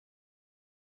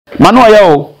Mano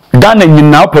yo Ghana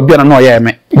nyina opobia na oye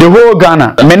me. The whole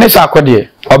Ghana menesa akode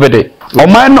obede.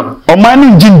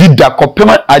 Oman njindi da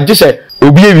kopema agye se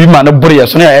obi ewi ma no bore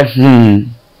so na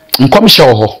nkom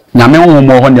hye ho nyame honhom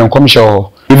ho ne nkom hye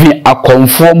ho even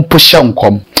akomfo mpo hye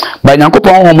nkom ba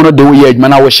nyankopon honhom no de wo ye adwuma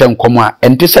na wo hye nkom a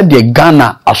ente se de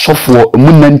Ghana asofo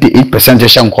mu 98%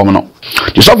 hye nkom no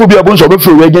the sofo bi abun so be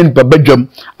free agent babadwam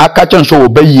aka chen so wo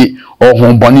bayi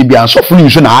ohon boni bi ansofo ni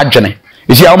nso na adwene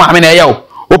isi ya wo ma me na ye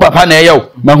wo papa na ye wo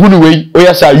mahunu wei o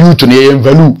ya sa youth na ye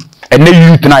value ene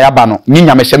youth na ya ba no ni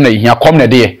nyamesem na hia kom na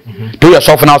de ye do ye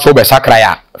sofo na so be sakra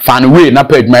ya fan we na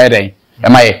pa adwuma ye den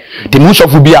emaye the most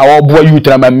of bi a obo youth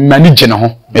na manage ne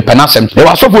ho me penasem e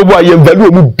wa sofo bu a ye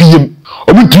value mu biem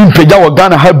omu tin pega wo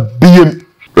Ghana ha biem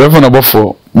reverend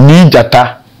obofo ni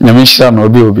jata nyame shira na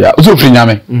obi a so firi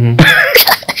nyame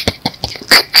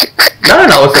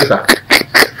na o sesa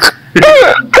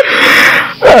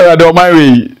do my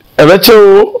way e be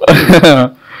chewo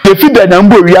e fi da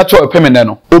nyambo wi ato opemene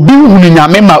no obi hunu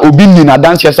nyame ma obi ni na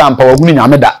dance sampa wa hunu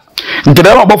nyame da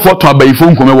ntere ma bofo to abayifo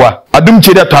nkomebwa adum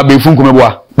chede to abayifo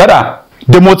nkomebwa brother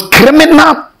the most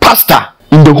criminal pastor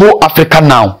in the whole Africa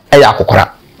now eya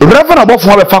akokora reverend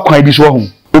abofo be fa kwan bi so ho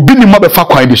obi ni mo be fa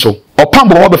kwan bi so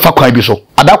opambo mo be fa kwan bi so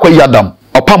adakwa yadam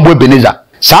opambo Ebeneza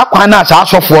saa kwan na saa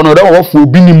asofo no reverend abofo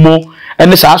obi ni mo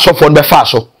ene saa asofo no be fa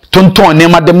so tonton ne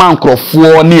ma de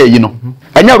mankrofo ne ayi no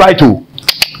enya right o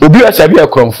obi asabi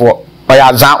ekromfo oya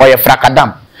azan oya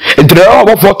frakadam entre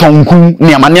abofo tonku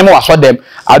ne ma ne ma waso dem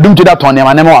adum to da ton ne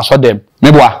ma ne ma waso dem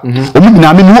meboa obi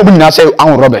nyina me obi nyina say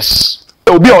an robbers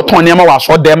obi oton ne ma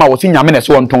waso dem a wo si nyame na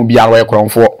se won ton biara oya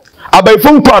kromfo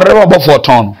abayfo nko areba abofo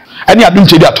ton no ene adum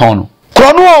chedi aton no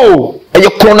krono eye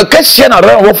krono kese na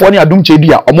areba abofo ne adum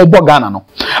chedi a omobo Ghana no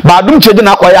ba adum chedi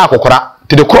na akoya akokora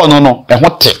te de krono no e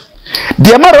hote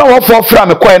de ma areba abofo fra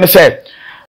me koye ne say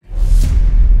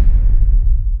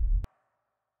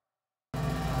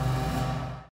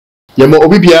yemo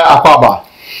obi bia akwaba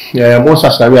mo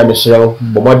subscribe ya mesero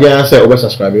bomodia say obe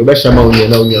subscribe obe shama onye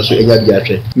na onye so enya bia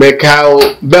hwe mekao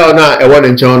bell na e won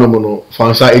nche no mo no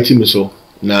fansa etimi so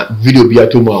na video bia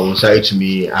to mo awon sa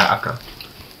etimi aka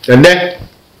and then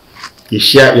ye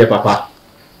share ye papa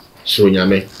so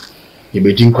nyame ye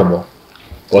bedin komo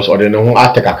cause ode no ho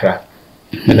atekakra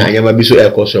na anyama bi so e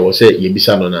ko so wo say ye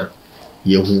bisa no na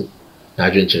ye hu na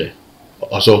adwenkyere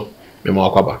also me mo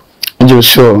akwaba nje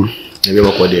so ebe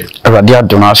makode awade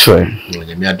adom aso e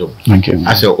nyame adom okay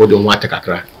ase odo ho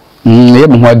atekakra ye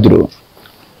mo aduro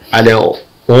ade ho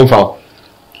fa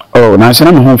oh na se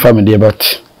na mo ho fa me de but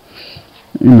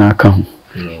ina ka ho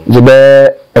je be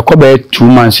ekobe 2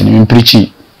 months ni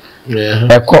preachi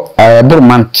eko every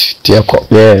month ti eko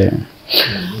yeah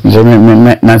je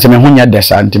me na se me ho nya de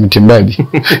santimeter ba bi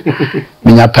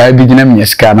me nya pa bi gina me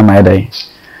ska na mai dai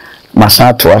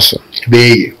masa to aso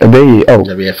be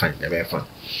oh be fine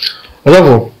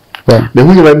Olavo, me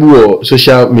hu nyama bi wo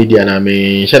social media na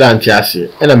me share anti ase.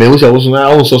 E na me hu se wo so na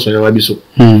wo so nyama bi so.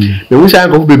 Me hu se an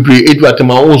ko bebre edu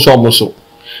atema wo so mo so.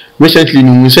 Recently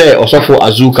ni say osofo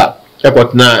Azuka e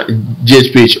got na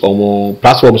GH page omo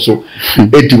platform so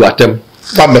edu atem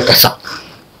fa me kasa.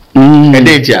 E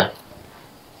dey dia.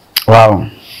 Wow.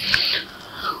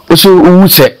 Oso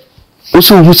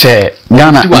hu se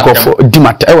Ghana nkofo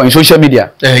dimata e wa social media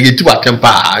get to atem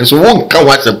pa so won kan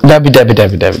WhatsApp dabi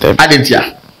adentia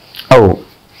oh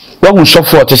wa hu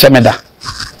sofo te semeda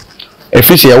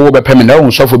efisi e wo be pemena wa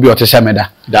hu sofo bi o te semeda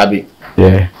dabi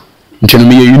yeah ntino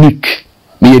me unique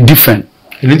me different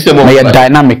me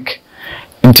dynamic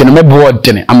ntino me board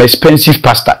dene am expensive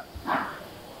pastor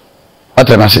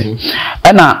atremase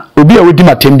ana obi a wodi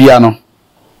matem bia no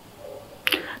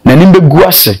na nimbe gu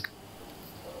ase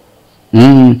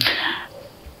mini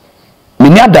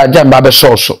adaja mba be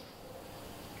so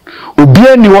obi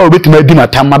ani wa obetima adi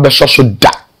matam ma be so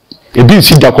da ebi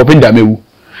nsi da kopenda mewu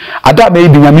ada me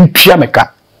bi nyame ntwa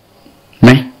meka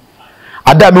me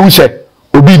ada me wu se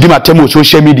obi di matam o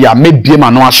social media me bie ma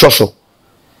no asoso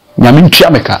nyame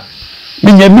ntwa meka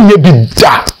minya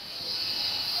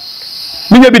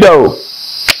bi da o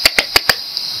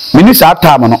mini sa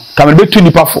atam no kam be tu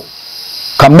nipa fo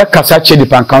kam be kasa che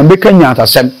nipa kam be kanya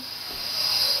atasem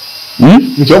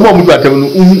nti omo mu atem no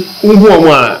unhu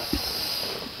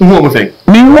omo sen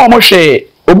ni hu omo hwe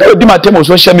obi odi matem o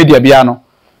social media bia no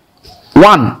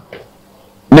 1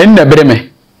 na nna breme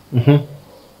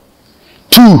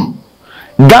 2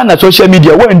 Ghana social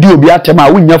media when ndi obi atem a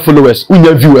wunya followers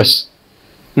wunya viewers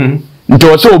nti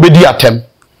o se obedi atem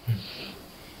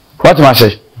what ma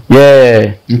say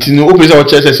yeah nti no obi say o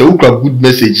chese say ukra good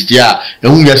message dia e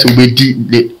wunya se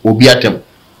obedi obi atem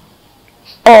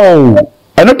oh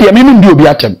I know the minimum do be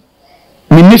atem.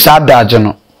 Minisa daje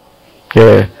no.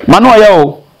 Yeah. Mano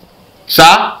yo. Sir?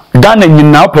 Ghana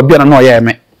nyina opa na no ye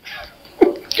me.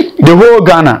 The whole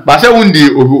Ghana. Ba say wundi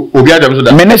obi adam so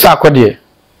da. Me ne sa akode.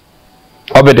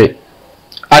 Obede.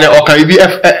 Ade okan bi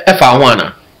efa ho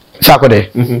ana. Sa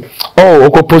akode. Oh,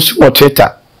 okopost on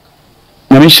Twitter.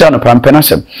 Nyame share no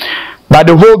pampenasem. But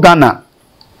the whole Ghana,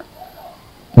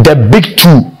 the big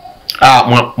two.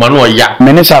 Mano ya.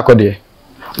 Me ne sa akode.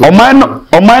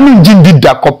 Oman njindi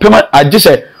da kopema aje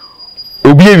se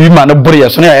obi ewi ma no bore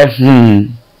so na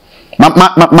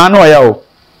mano ya o.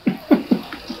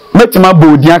 Metima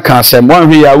bodi aka asem wan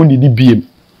hwe ya woni di biem.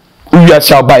 Uwi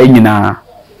asa ba enyina.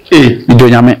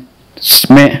 Idonyame.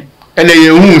 Me ene ye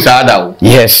hu sa da o.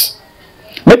 Yes.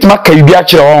 Metima ka ibi a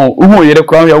kire won uhu yere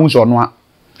kwa ya hu so no a.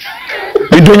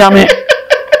 Idonyame.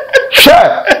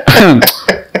 Sure.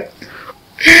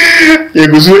 Ye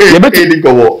gusu e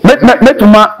go.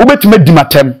 Metima ubetime di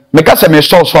matem. Me ka se me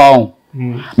so on.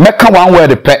 Me ka one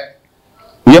word pe.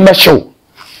 Ye me show.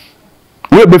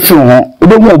 We be fi ho we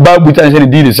be hu ba buta se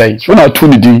di ni sai so na tu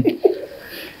ni di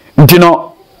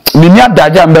ntino me nya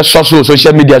daja mbe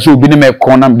social media so obi ne me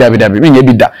kon na dabi me nya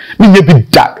bi da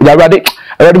ya rade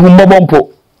hu mbobo mpo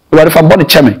rade fa mbone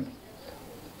cheme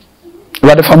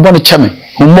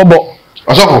hu mbobo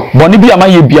osoko boni bi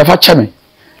amaye bia fa cheme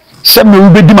se me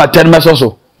ube di maten me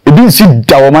so ebi nsi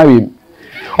da wo ma we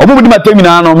obo di maten mi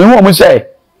na no me hu o mo say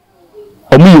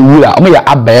o mo ye wura o mo ya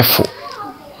abefo.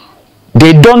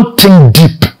 They don't think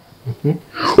deep.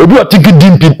 Obi o think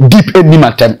deep eni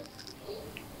matem.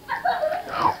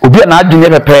 Obi na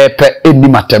adwene pepe eni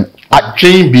matem.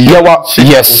 Adwene bi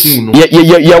yes.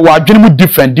 Ye wa adwene mu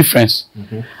difference.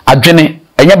 Adwene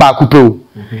enye ba akupe o.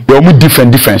 Ye mu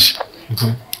difference.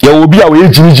 Ye obi a we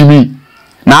jimi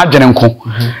na adwene nko.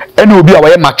 Ene obi a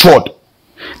we matured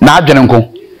na adwene nko.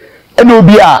 Ene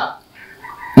obi a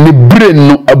ne brain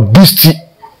no a boost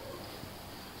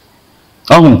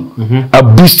a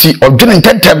boosty of drinking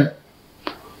tentem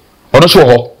or so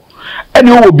ho any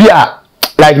will be a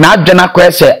like na jana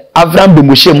kwese avram be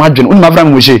moshe mu adwen unu avram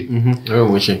moshe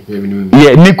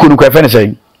yeah nikunu kwa fene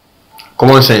say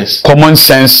common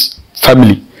sense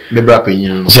family be bra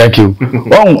penyin thank you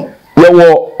we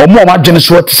wo omo adwen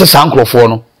so te se ankrofo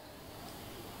no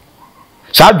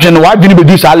sa adwen wa adwen be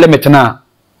du sa limit na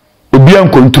obi an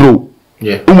control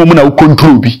yeah umu na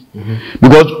control bi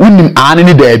because unim ane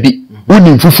ni da bi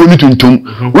unim fufu ni tuntum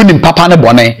unim papa ne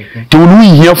bone te wonu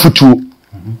hia futuo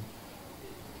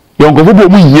yongo fufu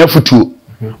mu hia futuo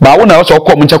ba wo na wo so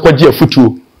ko mu nchakwa gi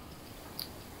futuo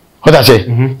what I say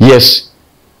yes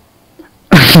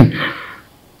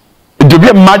do be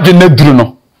imagine na duru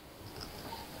no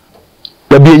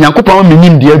be nyankopon me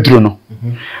nim de aduru no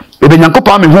be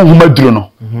nyankopon me honhom aduru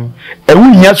no e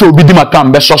wu hia so obi di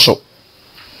matam be soso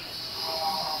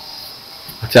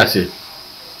what I say.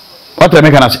 What I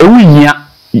make an answer,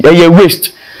 a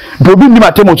waste. Probably my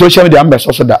time on social media, I'm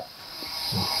so that.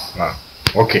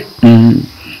 Okay.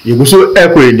 You go so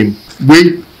echoing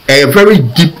we a very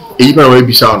deep even way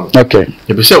be sound. Okay.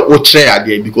 You be say what try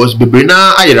again because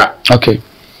Bebrina Ayra. Okay.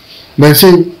 Man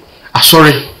say,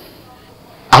 sorry.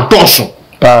 I torso.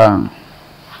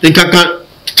 Think I can't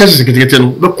just get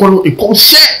no call it call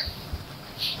say.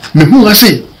 Me who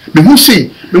say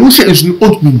is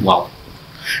not me wow.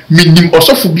 Minim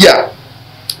osofobia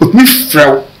otumi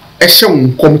frew ehye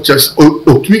wonkom chess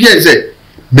otumi ge say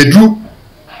bedru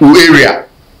o area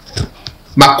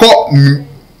mako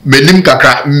menim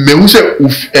kakra mehu say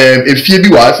efie bi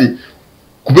wa say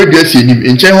kubedu asienim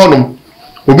enche honom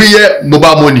obi ye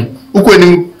mobile money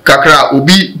ukwenim kakra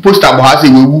obi poster bo ha say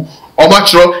wewu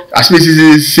omachro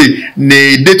asmesi say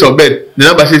ne date of birth the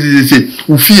number say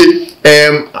ufie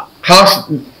house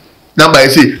number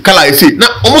say color say na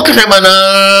omo kaka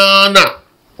na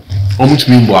omo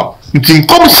tumi mbo ntin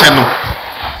kom se no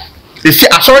e say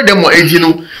asori dem mo eji no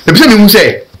e be say me hu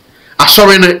say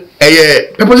asori no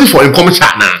purpose for income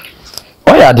chat na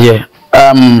oya de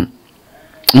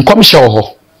nkom hye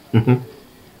ho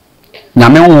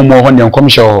nyame ho mo ho ne nkom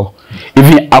hye ho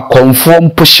even akonfo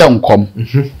mpo hye nkom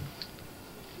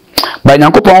ba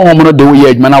nyankopon ho mo no de wo ye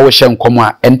adwuma na wo hye nkom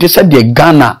a ente se de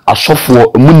Ghana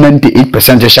asofo mu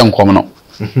 98% hye nkom no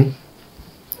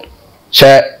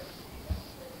che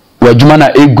wadwuma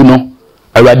na egu no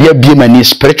awade abie mani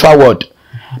spiritual world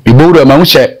biboro ma hu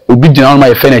hye obi gina no ma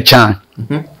ye fe na chan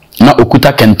na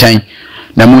okuta kenten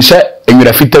na mu hye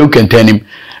enwira fitaru kentenim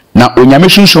na onyame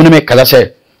sunsun ne me kala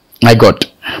se my god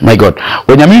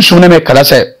onyame sunsun ne me kala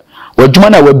se wadwuma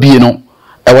na wabie no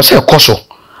e wo se ekoso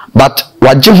but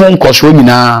waje ho nkoso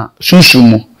nyina sunsun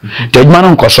mu de adwuma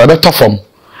no nkoso be tofom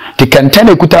de kenten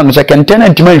ekuta no se kenten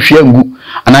antima hwe angu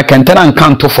ana kenten an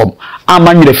kan tofom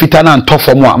ama nwira fita na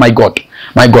ntofom a my god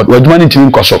my god wadwuma ne ntimi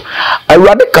nkoso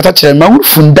awurade kata kyerɛ ma wo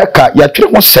fundaka ya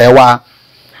twere ho sɛwa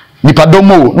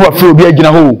nipadomo no afro obi agina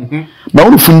ho ma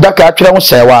wo fundaka ya twere ho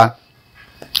sɛwa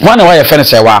wana wa ya fene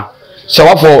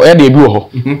sɛwa fo e de bi wo ho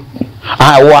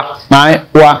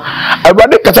wa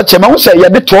awurade kata kyerɛ ma wo sɛ ya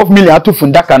de 12 million ato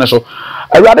fundaka ne so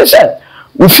awurade sɛ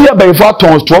wo fi abayifo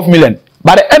aton 12 million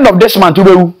by the end of this month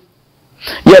wo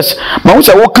yes ma wo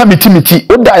sɛ wo ka miti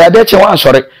wo da ya de kyerɛ wa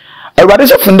ansɔre awurade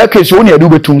sɛ fundaka esi wo ne adu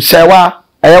betum sɛwa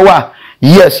ayawa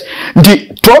yes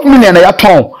ndi 12 million ya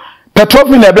ton per 12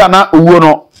 million bia na owuo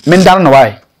no mendan no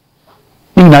why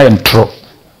ina yem tro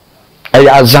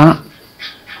aya azan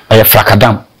aya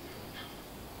frakadam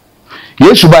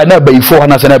yesu ba na bayifo ha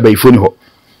na se na bayifo ni ho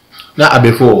na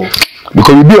abefo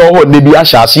because we be ho ne bi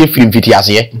ahyase firim fiti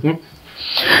ase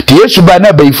ti yesu ba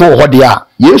na bayifo ho de a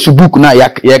yesu book na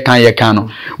ye kan no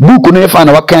book no fa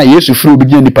na wakan yesu firi obi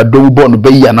gina nipa dom bo no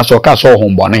bayi na so ka so ho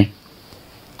mbone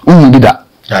unni da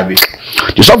Abi.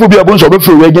 The software be able to be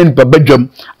free again, but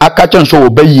bedroom, I catch and so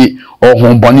obey or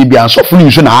home bonnie be and softly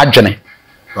soon a journey.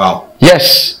 Wow.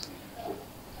 Yes.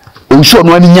 We show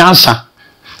no any answer.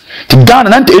 To down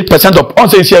 98% of all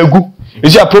say good.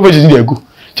 Is your property in the good?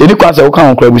 Say the class I will come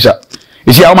on Clabusa.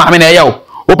 Is your mamma na yo,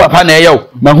 o papa na yo,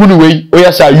 my honey way, oh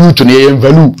yes, are you to the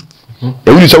value?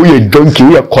 The way we are donkey,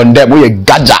 we are condemned, we are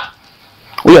gadza,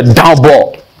 we are down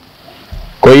ball.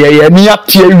 Ko ye ni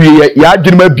atie wie ya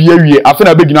adwuma bia wie afa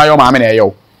na begina yo maame na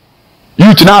eyo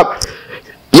youth na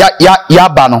ya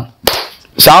ba no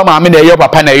sa maame na eyo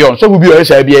papa na eyo so bi o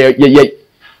sa bia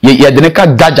ye de ne ka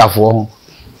gajafo ho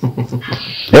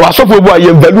e wa so fo bu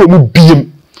aye value mu biem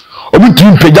o mu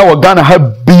tin pegya wo Ghana ha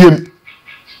biem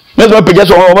me so pegya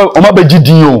so o ma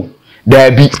bagidin o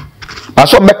da bi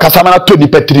aso me kasa na to ni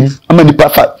patrim ama ni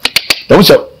pafa e wo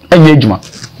so anya adwuma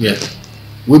yes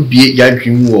we bie ya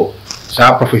dwim wo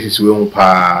sa prophecies we on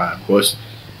pa because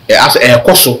as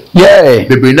koso yeah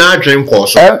bebe na dream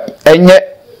koso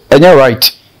enye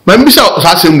right ma mbisa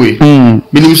sa same way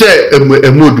minim say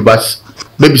emodu bas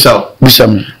baby sa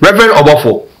bisam reverend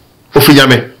obofo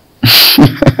ofinyame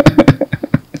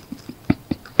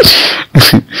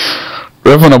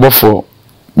reverend obofo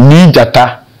ni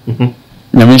jata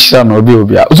nyame shira na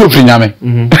obi a so ofinyame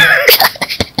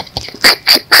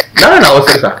na o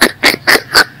sesa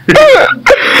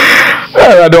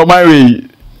I don't mind we.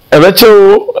 Ebecho.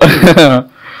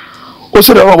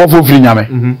 Oso de wa fo firi nyame.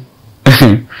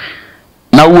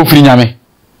 Na wo firi nyame.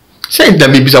 Say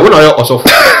that baby sa we no osofo.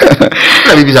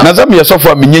 Na baby sa. Na za me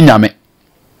yesofo a menye nyame.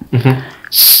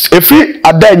 Efi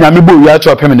ada nyame bo wi a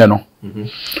to pemene no.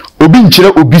 Obi nkyere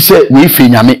obi se we firi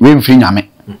nyame, we mfiri nyame.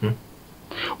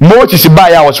 Moses ba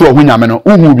ya wo so hu nyame no,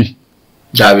 uhu bi.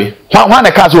 Jabe. Hwa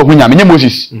na ka so hu nyame, nye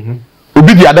Moses.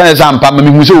 Obi bi ada na zampa ma me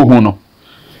hu se ohu no.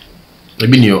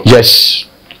 Yes.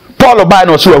 Paul ba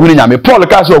na so ahuni nyame. Paul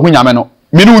ka so ahuni nyame no.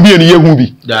 Me ni obi eni yehu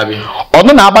bi. Dabi.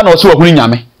 Ono na aba na so ahuni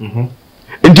nyame.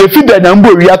 Nti efi da na mbo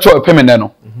wi ato pemene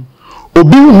no.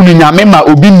 Obi huni nyame ma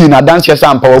obi ni na dance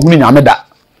sampa ahuni nyame da.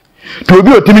 To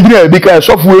obi otimi gina ebi ka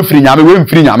sofu we firi nyame we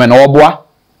mfiri nyame na oboa.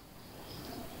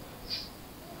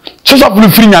 So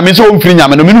sofu firi nyame so mfiri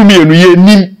nyame no me ni enu ye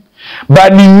nim. Ba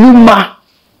ni numa.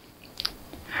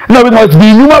 Na we must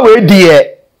be numa we die.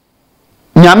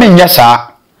 Nyame nya saa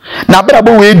na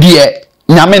brabo we die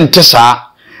nyame nte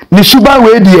saa ni suba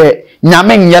we die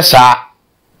nyame nya saa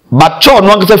bacho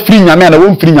no ngata free nyame na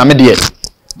won free nyame de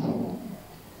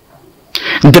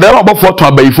nkede ro bofo to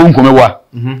abayifo nkome wa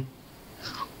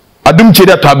adum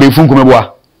chede to abayifo nkome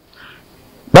wa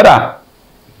bada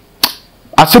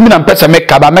asemi na mpesa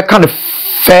meka ba meka no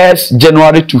 1st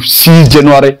January to 6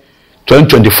 January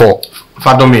 2024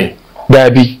 fadomi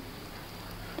baby.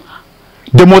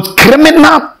 The most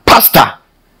criminal pastor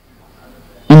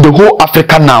in the whole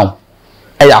Africa now,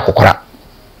 Eya Kokora.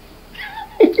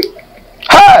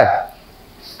 Hey,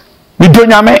 we do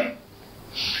nyame.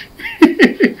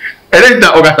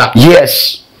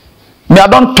 Yes, me I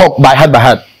don't talk by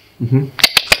head.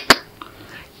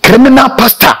 Criminal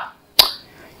pastor.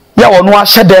 Ya wonu a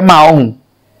hyɛ dem a ohun.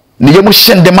 Ne yemu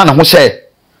hyɛ dem na ho hyɛ.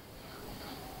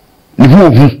 Ne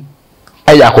hu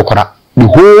Eya Kokora. The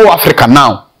whole Africa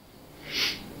now.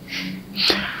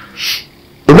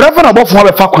 Reverend above mo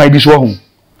be fa kwan bi so ho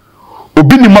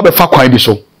obi ni mo be fa kwan bi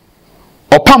so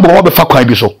opambo mo be fa kwan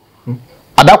bi so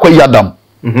adakwa yadam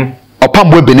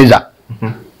opambo Ebeneza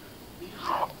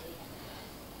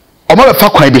o mo be fa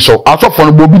kwan bi so asofo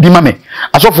no bobi di mame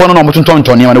asofo no mo tonton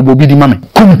tonton na bobi di mame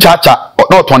kum chacha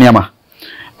na otoniama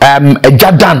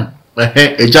ejadan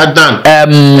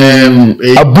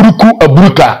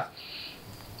aburuka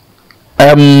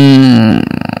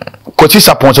kochi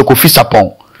sapon so kofi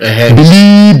sapon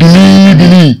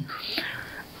bili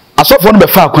asofo no be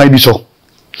fa kwan bi so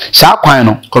saa kwan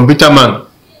no computer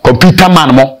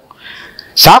man mo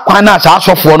saa kwan na saa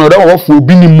asofo no de wo fo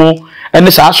obi ni mo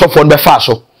ene saa asofo no be fa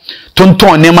so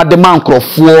tonton ne ma de man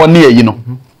krofo ne ayi no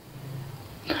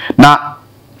na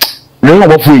le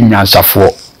wo fo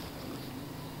nyansafo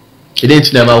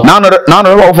identi na ma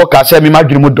na wo fo ka se mi ma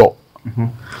dwene mu do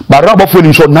ba ro bo fo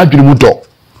ni so na dwene mu do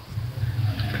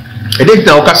identi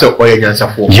na wo ka se oye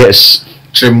nyansafo yes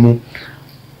tremu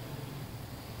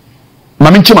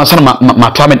mami ntima sana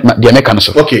ma to de meka no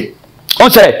so okay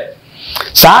on say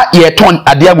sa ye ton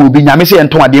ade am obi nyame se ye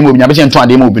ton ade am obi nyame se ye ton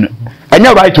ade am obi no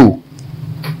enya right o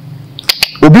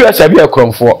obi o sabi e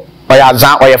kromfo oya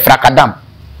azan oya frakadam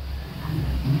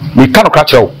mi kan okra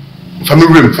chewo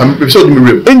family so do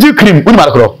me rem inji cream uni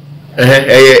malakro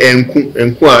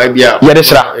enku a bia ye de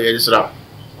sra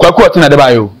kwa ko tin na de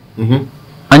bayo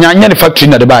anya ne factory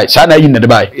na de bayo sa na yi na de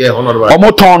bayo yeah ono de bayo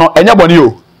omo ton no enya boni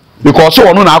o because so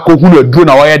ono na akoku na aduro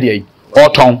na oye de o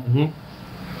ton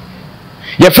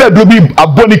ye fe aduro bi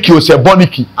aboniki o se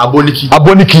boniki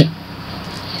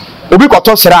obi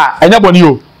koto sra enya boni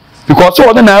o because so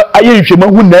ono na aye hwema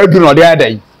hu na aduro na de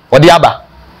adai o de aba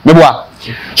meboa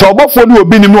so obofo ni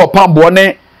obi ni no opambo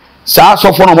ne saa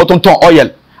sofo no motonton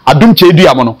oil adum chedu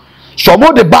ya mo no so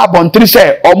mo de ba bontri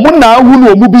se omo na hu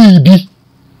no omu bibi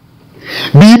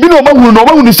no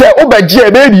mahu ni se obagie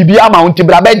e be bibi ama unti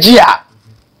bra bagie a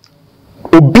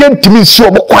obi antimi si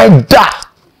omo kwan da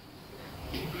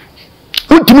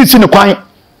untimi si ne kwan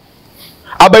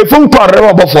abaifo kwa rewa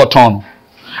obofo ton no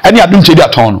ani adum chedu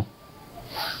aton no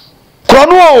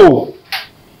krono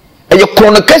eye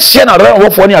krono kese na rewa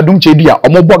obofo ni adum chedu a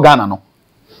omo bo Ghana no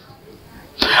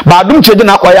ba adum chedu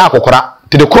na akoya akokora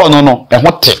te de krono no e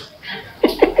hote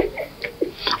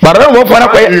ba rewa obofo na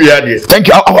akoya wiade thank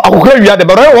you akokora wiade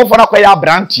ba rewa obofo na akoya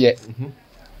brantie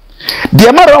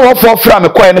de ma rewa obofo fra me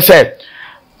koye ne se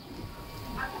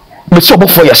me so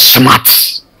obofo ya smart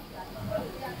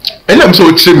I'm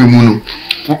so tremi mu no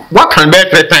what can be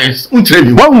 3 times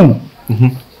untremi wahu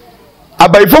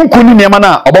abaifon kunu ne ma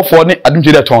na obofo ne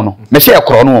adunje de ton no me se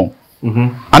ekoro no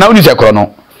ana woni se ekoro no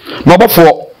na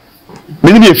obofo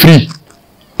me ni be free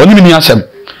oni mi ni asem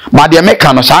ba de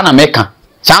meka no sa na meka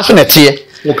sa so na tie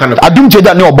adunje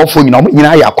da ne obofo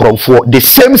nyina ya akoromfo the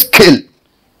same scale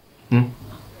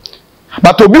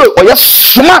but obi oye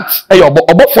smart e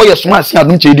obofo ye smart si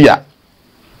adunje dia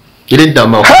ire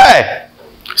ndama hey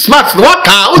smart no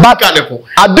waka o ka ne ko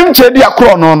adum chedi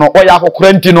akro no oya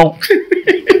akokora nti no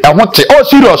ehwote oh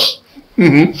serious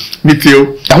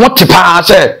mitio ehwote pa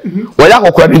se oya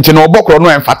akokora nti no obokro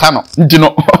no emfata no nti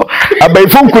no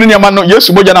abaifo nkuru ne ma no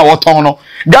yesu moja na woton no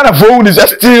Ghana fo ni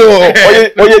still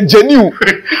oye genuine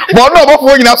but no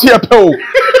obofo nyina so ye pe o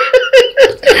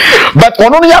but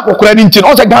ono no yakokora nti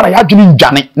no se Ghana ya dwene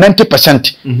ndwane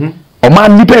 90% o ma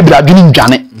nipa ebra dwene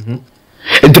ndwane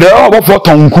entre obofo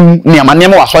tonku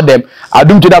niam waso dem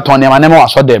adum to that on niam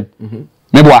waso dem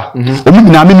meboa omu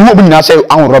nyina me no omu nyina say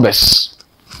an robbers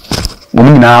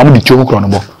omu nyina amu di choku kro no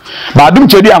bo ba adum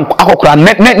to di akokora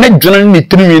ne dwene ni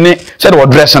trinwi ne say the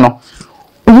dress no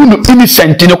unu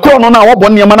innocent ne kro no na wo bo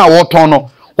niam na wo ton no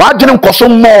wa dwene nkoso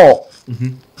mo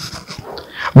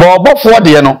ba obofo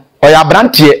de no oya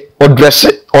brantie o dress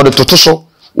o de totoso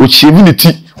o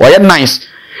chivinity oya nice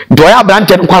do oya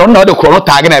brantie kwaro na o de kro no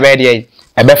tag na be de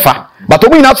ebefa but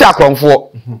omu ina se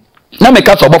akromfo na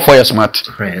meka so obofo ye smart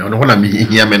ono ho na mi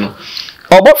hia me no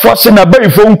obofo se na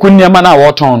barifo nkunni ma na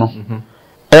woton no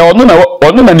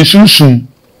ono na ni sunsun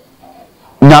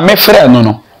nyame frɛ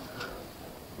no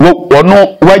ono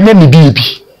wanya ni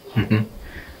bibi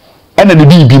ana ni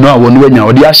bibi no a wono wanya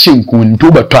odi ahye nkun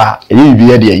nto beto a eye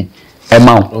bibi ye de e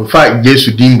ma wo fa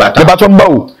Jesu din bata e bato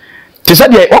mbawo ti se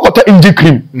de wakoto inji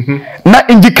cream na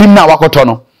inji cream na wakoto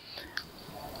no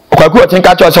okwaku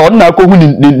otinka cho se ono na akohu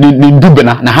ni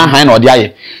ndubena na han na odi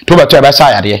aye to beto e be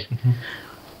sa yare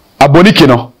aboniki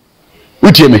no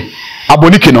utieme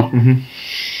aboniki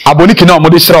no mo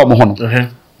de sra o mo ho no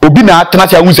obi na atena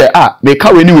se ahun se me ka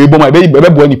we ni we bom e be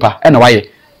bo nipa e na waye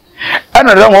e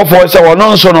na re won fo se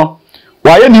wono nso no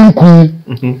waye ni nku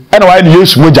e na waye ni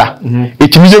Yesu moja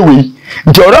etimize we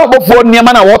nti ora obofo niam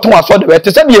na woton aso de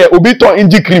te se de obi to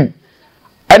inji cream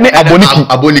ene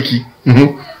aboniki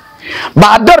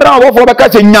ba dara obofo be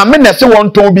ka se nyame na se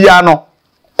won ton bia no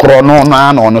kro no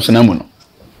na na ono se na mu no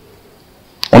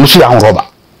ono se ahun roba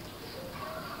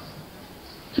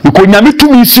iko nyame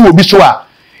tumi si obi so a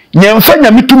nyemfa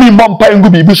nyame tumi mbompa ngu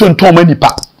bibi so nton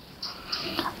manipa.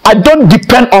 I don't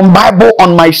depend on Bible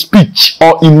on my speech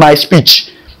or in my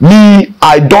speech. Me,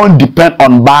 I don't depend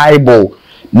on Bible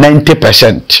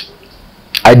 90%.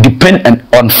 I depend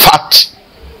on fact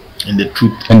and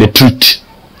the truth.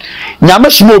 nyame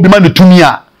soma obi ma ne tumi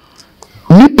a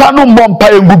nipa no mbɔ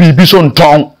mpa engu bibi so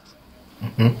ntɔn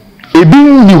ebi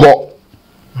ni hɔ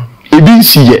ebi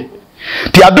nsiye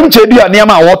ti adum chedi a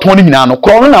nneɛma a wɔtɔn ne nyinaa no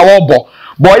korɔ no na wɔbɔ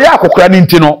bɔ yɛ akokora ne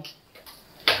nti no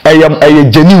ɛyɛ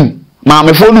genuine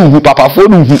maamefo no hu papafo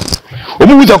no hu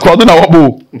omu hu sɛ korɔ no na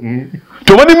wɔbɔ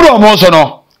to wɔn nimro ɔmo nso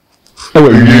no ɛwɔ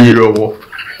wie ɔbɔ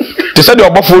te sɛ de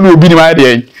ɔbɔfo no obi ni ma yɛ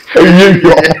deɛ ɛwie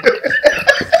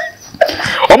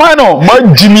ɔmo no ma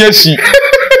gyimi asi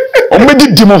ɔmo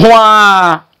di mo ho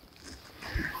a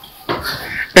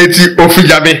eti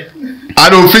ofijabe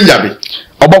ana ofijabe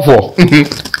ɔbɔfo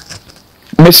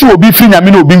mesi obi firi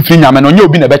nyame na obi mfiri nyame no nye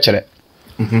obi na bɛkyerɛ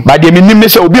ba de menim ne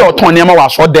sɛ obi a ɔtɔn nneɛma wɔ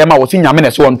asɔ dɛm a wɔsi nyame na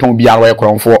sɛ wɔntɔn biara wɔyɛ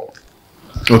korɔmfoɔ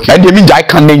okay ɛde mi gyae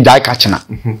kan ne gyae ka kyena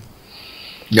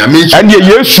nyame ɛde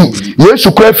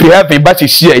yesu kora firi heaven ba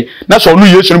sisi na sɛ ɔno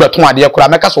yesu no bɛtɔn adeɛ kora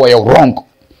mɛka sɛ wɔyɛ wrong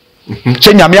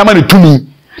sɛ nyame ama ne tumi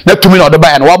na tumi na ɔde ba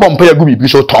ya no wabɔ mpa ya gu bibi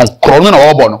so tɔn korɔ no na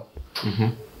wɔbɔ no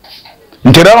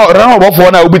nti rɛn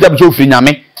ɔbɔfoɔ na obi tabi sɛ ofiri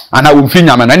nyame ana wɔmfiri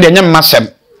nyame no ɛde nyɛ mmasɛm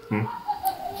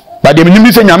ba de menim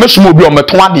sɛ nyame som obi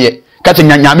ɔmɛtɔn adeɛ ka sɛ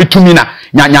nyame tumi na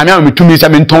nyame ama me tumi sɛ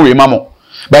me ntɔn we ma mo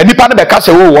ba nipa no bɛka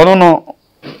sɛ wo wɔno no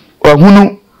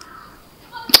ahunu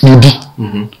yidi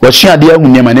wɔsua adeɛ ahu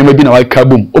nneɛma nneɛma bi na waka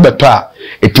bom wobɛtɔ a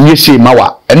ɛtumi yɛsie ma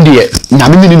wa ɛndeɛ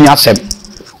nyame ne ni asɛm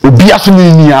obi aso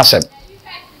ne ni asɛm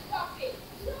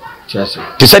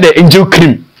te sɛ de angel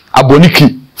cream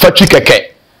aboniki fatwi kɛkɛ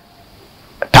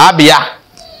taabia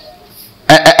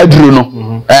aduro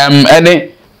no ɛne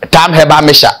tam heba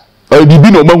mesha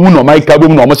bibi no mahu no mai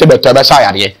kabom no mo se beto be sa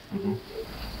yare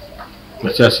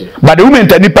but the woman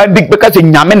nipa dik because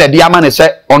nyame na de ama ne se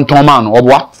onton ma no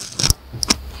oboa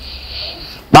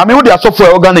ba me wo de asofo e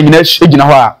organ nyina egina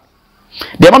ho a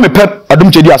de ma me pe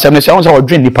adum chedi asem ne se won sa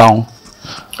odwen nipa ho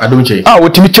adum chedi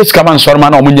wotimi chase kama nsoro ma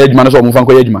na o munya adwuma no so o mfa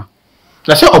nkɔ adwuma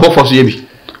na se obofo so ye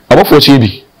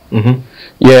bi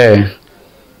yeah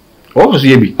obofo so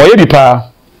ye bi o ye bi pa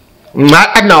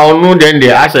na onu den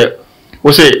de ase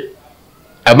wo se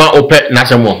ama ope na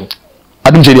asem wo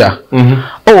adum chedi a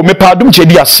me pa adum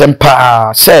chedi asem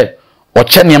pa se o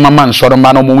che ne mama nsoro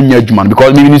ma no mo nya adwuma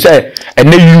because me ni se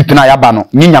ene youth na ya ba no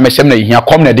nyi nyamesem na hia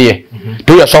kom na de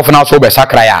to ye sofu na so be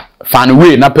sakra ya fan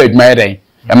we na pa adwuma yeden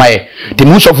e maye ti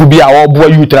mu sofu bi a wo bo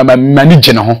youth na ma ni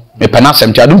gye ne ho me pa na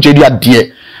asem ti adum chedi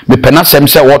ade me pa na asem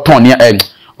se wo ton ne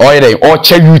o yeden o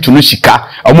che youth no sika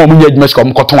o mo nya adwuma sika o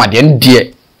mo koton ade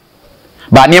ne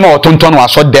ba niema otonton wa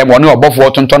so dem woni obofo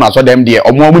otonton aso dem de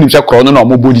omo nim se kro no na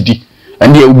omo bodidi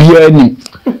ende obi ani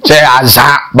se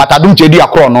aza batadum chedi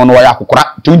akro no no ya kokora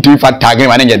tuntu fa tagin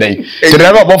ma ne nyedai se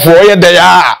dem obofo o ye de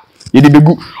ya ye de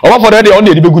begu obofo de on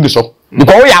de begu ni so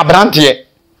because o ya brante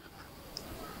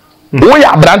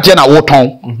na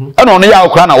woton e no no ya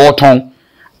kokora na woton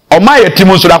o ma ye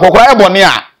timu so da kokora ye bone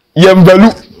a ye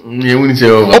mvalu ye woni se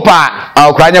o opa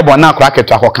kokora nye bone akora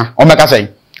ketu akoka o meka sai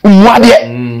nwade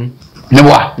ne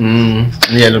wa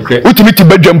ne no kre utimi ti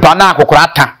badwampa na akokora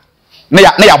ata na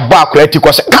ya bɔ akora ti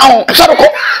kɔ se kawo saroko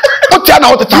utia na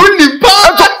oteta uni pa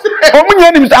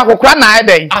omunya nim sa akokora na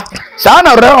aiden saa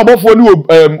na re obofo ni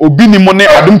obi ni mo ne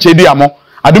adum chedi amo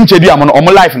no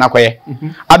omo life na koye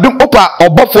adum opa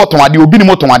obofo ton ade obi ni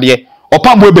mo ton ade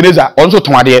opambo ebeneza onso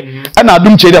ton ade na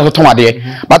adum chedi aso ton ade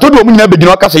but odu omunya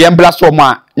begina ka se ye blast o mo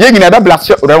a ye nyina da blast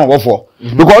re obofo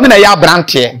because on na ya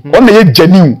brante on na ye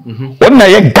genuine on na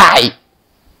ye guy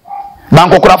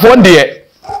bankokora fo ndie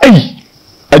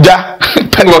aja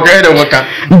wo ka de wo ka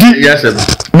yes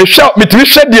me tiri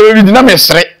hwe de we di na me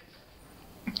sere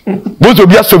bozo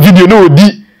bia so video na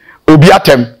obi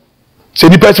atem se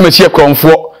ni person ma sie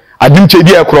kronfo adum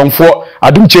chedi e kronfo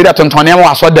adum chedi atonton ne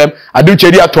wa so dem adum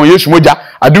chedi aton yesu moja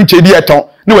adum chedi eton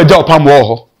ne waja opam wo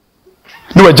ho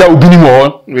ne waja obi ni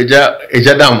wo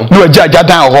eja dam ne waja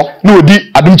dan ho ne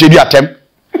odi adum chedi atem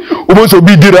oboso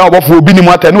obi dire obofo obi ni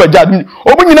mo atem ne waja adum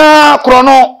obu nyina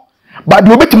krono but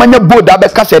we betima nya bold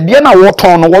abeka se de na wo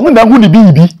ton no wo na hu ni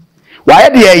bibi wa ye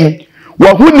de yin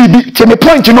wa hu ni bi te me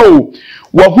point no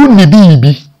wa hu ni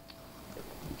bibi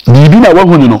na wa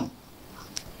hu ni no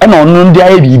e na onu ndi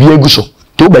aye bibi aguso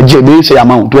to ba je be se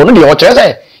amount to no de o chere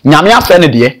se nyame afa ne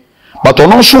de but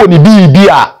onu so ni bibi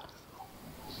a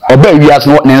oba wias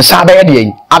no ne nsa ba ye de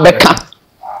yin abeka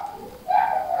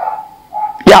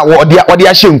ya wo de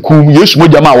ahye nkum yesu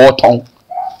moja ma wo ton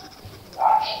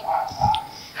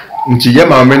nti ye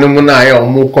ma me no mu na ye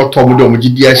omo koto mu de omo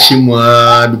gidi ahyimu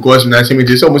a because na se me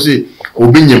te se omo se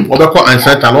obinyem obekọ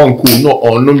ansanta no nko no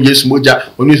onom yesu moja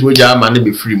onu yesu moja ma ne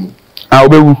be free mu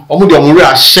obewu omo de omo re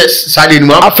ahye sade ni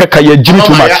mu Africa ye jimi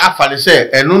too much ya afale se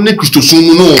eno ne kristo sun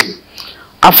mu no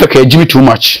Africa ye jimi too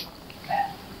much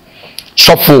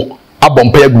sofo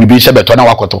abompa ya gbibi se beto na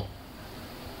wakoto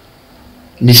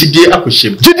ni sidie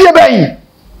akoshem sidie ben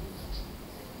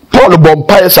Paul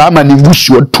bompa sa ama ni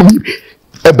wusuo tumi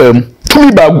ebem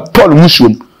tumi ba Paul wusuo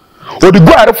odi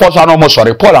go are for so na mo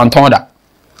sorry Paul antonda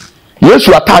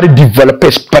Yesu atare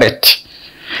develop spirit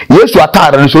Yesu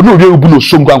atare so no rebu no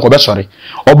som kwa be sorry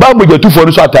oba mojetufo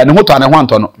no so atare ne hoto ane ho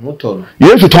anto no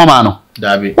Yesu ton ma no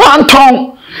dabi wan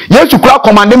ton Yesu kura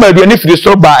commande ma aduane firi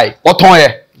soro bai oton ye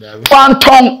wan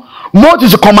ton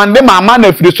Moses commande ma ama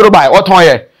na firi soro bai oton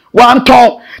ye wan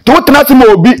ton to tena se ma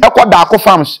obi ekoda akọ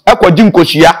farms ekwaji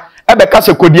nkosia ebeka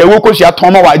se kodia wo kosia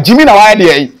ton ma wa jimi na wa de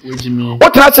yi o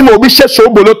tena se ma obi hye so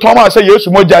bolo ton ma se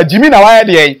Yesu moja jimi na wa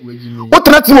de yi o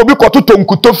tena se ma obi kototo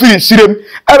nkuto firi sirem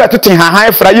ebe tete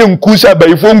hahan fra ye nku se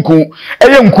bayifo nku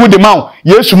eye nku de ma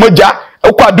Yesu moja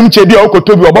okwa adum chedi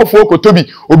okotobi obofo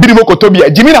okotobi obiri mokotobi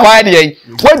jimi na wa de yi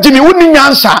wa jimi woni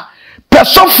nyansa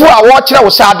pesofo a wo kire wo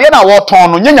sa ade na wo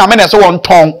ton no nyanyame na se wo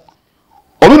ton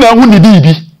onu na hu ni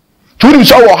bibi turi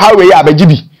so wo highway ya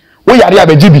abejibi wo yare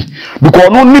abejibi because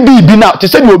no ni bibi na te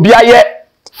se ni obi aye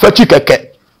fachi keke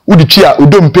udi tia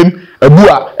odompem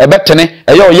abua ebetene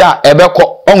eye oya ebekọ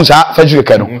onza fachi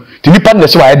keke no ti nipa na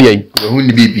se wa de yin hu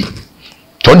ni bibi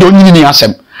to de onyini ni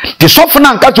asem ti sofo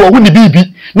na nka te wo hu ni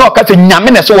bibi na o ka te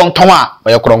nyame na se won ton a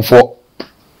oye kromfo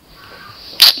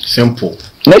simple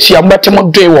nesia mbate mo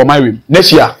dwe wo mawem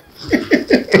nesia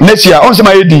on se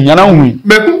ma yedi yana hu me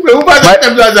ba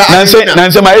te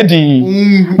nanse ma yedi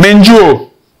menjuo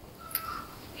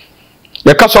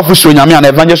ya kasofu so nyame an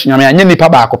evangelist nyame anye nipa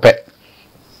ba akopɛ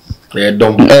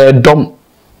dom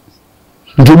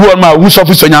ndubu on ma wu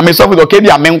sofu so nyame sofu do ke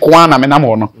dia menko ana me nam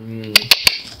no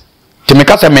te me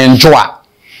kasa menjo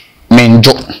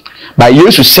ba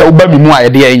Yesu se oba mi mu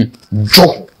ayede yin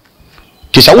jo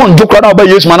ti sa won jo kra na oba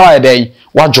Yesu ma na ayede yin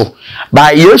wajo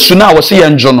ba Yesu na wo se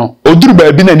yenjo no oduru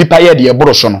ba bi na nipa ye de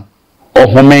eboro so no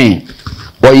ohome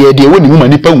oye de woni mu ma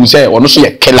nipa hu se ono so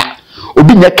ye kela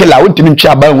obi nya kela wontimi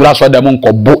ntwa ba nwura so da mo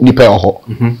nkobo nipa ho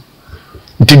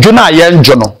nti jo na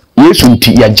yenjo no Yesu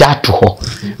nti ya jato ho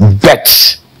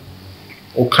bet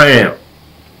o kan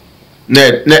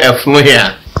na efunu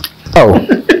here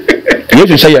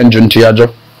Yesu say yenjo nti ya jo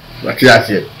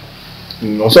atiase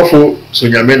osofo so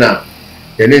nyame na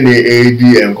ene ne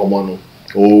edi enkomo no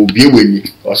o bieweni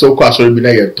oso kwa so bi na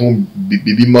ye ton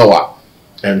bibi mawa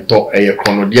ento eye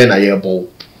krono de na ye bo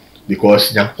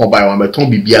because nyankopon bai wa meton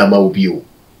bibi ama obi o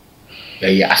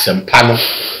eye asempa no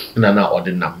na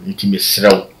ordinam nti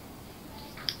mesrew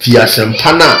ti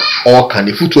asempa na o kan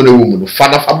ne futo na wo mu no fa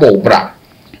na fa bo bra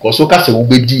because o ka se wo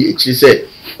bedi echi se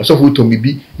oso futo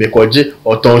bibi mekoje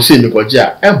oton se mekoje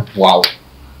a eboa o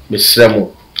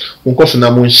mesremo nko so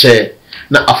na mo nhye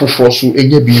na afoforo so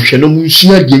enye bi hwe no mu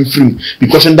nsua de mfrim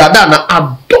because ndada na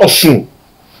adoso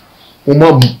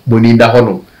uma boninda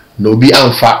hono na obi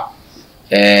amfa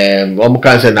omo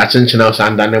kan se na chenchena so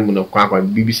anda na mu no kwa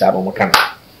bibi sa omo kan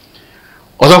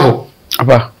osofo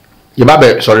apa ye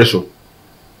babe sorry so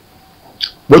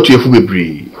botu efu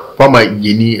bebre kwama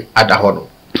yeni ada hono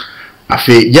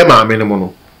afi ye maame no mo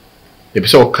no e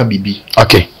pese o ka bibi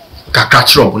okay kaka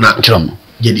chiro na chiro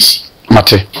yedisi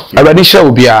mate abadi hye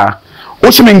obi a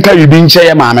osimi nka yibi nche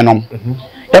ye maame no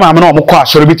mo kwa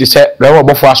asori bi ti se rewo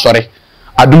obofo asori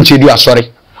adumche di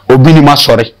asori obi ni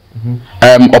masori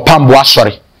opambo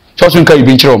asori so so nka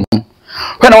yibi nchiro mo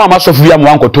kwena wa masofu ya mo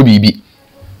ankoto bibi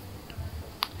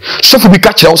sofu bi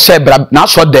ka kire o se bra na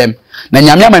so dem na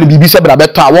nyame ama bibi se bra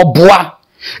beto a wo boa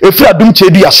efi adumche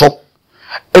di aso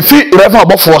efi rewo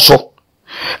obofo so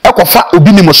ekofa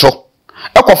obi ni mo so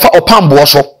ekofa opambo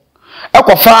so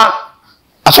ekofa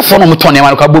asofo no mutone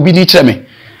ma ka bobi di kire me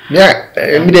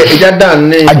mi de ejadan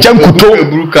ne ajankuto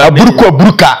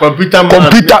aburuka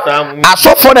computer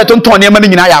asofo na tontone ma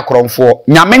nyina ya akoromfo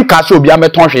nyame nka se obi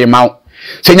ameton hwe ma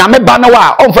se nyame ba na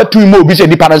wa onfa tu ma obi se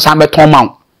di para sa meton ma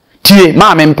tie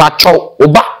ma me mpa cho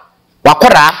oba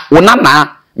wakora wonana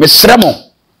mesremo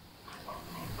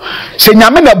se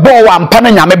nyame na bo wa mpa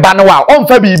na nyame ba na wa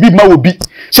onfa bibi ma obi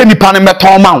se nipa na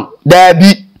meton ma da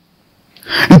bi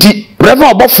nti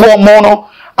reverend obofo mo no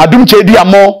adumche di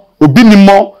amo obi ni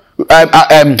mo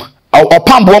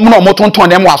opambo mo no mo tonton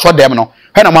dem waso dem no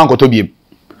he na mo ankoto biem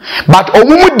but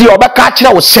omumu di obeka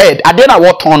kire wo said ade na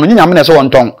wo ton no nyame na se won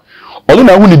ton olu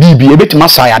na hu ni bibi ebetima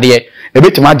sai ade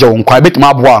ebetima je won kwa ebetima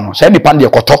aboa no say nipa de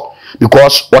koto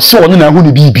because wo se won na hu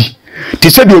ni bibi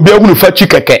ti se de obi hu ni fachi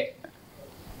keke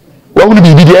wo hu ni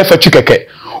bibi de fachi keke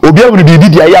obi hu ni bibi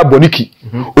de aye aboniki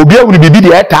obi hu ni bibi de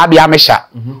eta bia mesha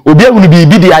obi hu ni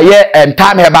bibi de aye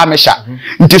enta na eba mesha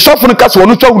nti sofo no kase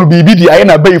wonu twa hu ni bibi de aye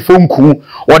na bai fonku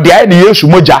o de aye ne Yesu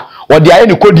moja o de aye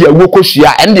ne kodi awo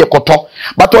kosua en de koto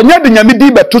but onya de nyame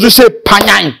di beto so se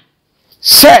panyan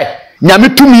say nyame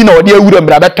tumi na odi awura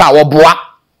mbra beto a woboa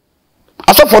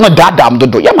asofo no dadam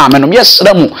dodo ye maame no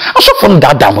yesra mu asofo no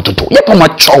dadam dodo ye poma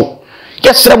chow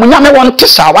yesra mu nyame won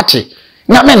tesa wate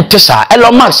nyame ntesa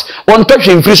Elon Musk won to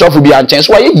hwe mfiri sofo bi anchen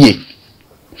so ye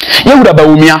ye wura ba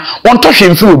wumia won to hwe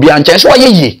mfiri obi anchen so ye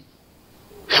ye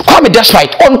Kwame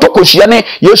despite on to kosia ne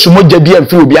Yesu mogya bi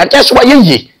amfiri obi anchen so ye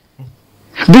ye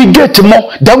bi get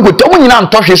mo dangote mo nyina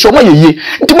ntɔhwe so mo yeye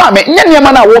nti ma me nya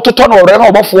niam na wo totɔ no ɔrɛ na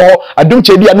ɔbɔfo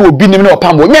adumche bia na obi nim na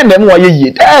ɔpambo nya ndem wo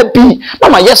yeye bi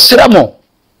mama yesra mo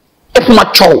epoma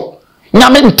chow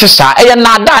nyame ntesa eye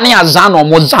na ada ne azan no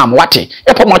mo zam wate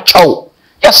epoma chow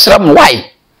yesra mo why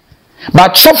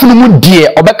but sofu no mu die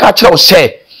ɔbɛka kyerɛ wo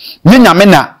sɛ nye nyame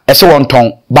na ɛsɛ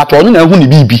wɔntɔn but ɔno na hu ne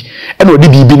bibi ɛna ɔde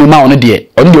bibi no ma ɔno de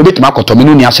obetuma akɔtɔ me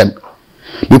no ni asɛm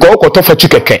because okoto fatu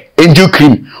keke angel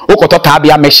cream okoto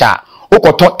tabia mesha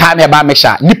okoto tane ba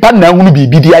mesha nipa na hunu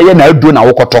bibidi aye na ado na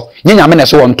okoto nyanyame na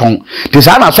se wonton te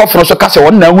sa na sofro so kase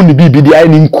won na hunu bibidi aye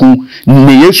ni nku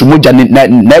ne Yesu moja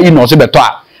na yi no se beto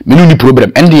a menu ni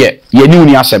problem ende ye ni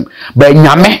uni asem ba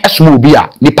nyame esomo obi a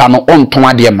nipa no onton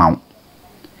ade ma wo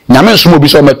nyame esomo obi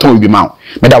so meton obi ma wo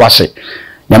me da wase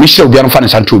nyame hye obi an fa ne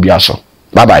santo obi aso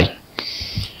bye bye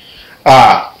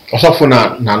Osofo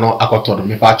na no akotodo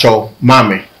me pa chow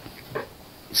mame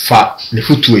fa ne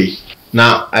futue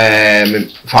na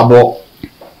fa bo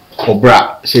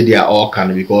obra se dia all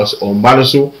can because on ba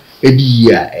so edi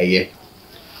ya eye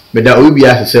me da obi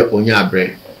a se onya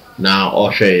abre na o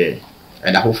hwe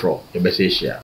e da hofro e be se hia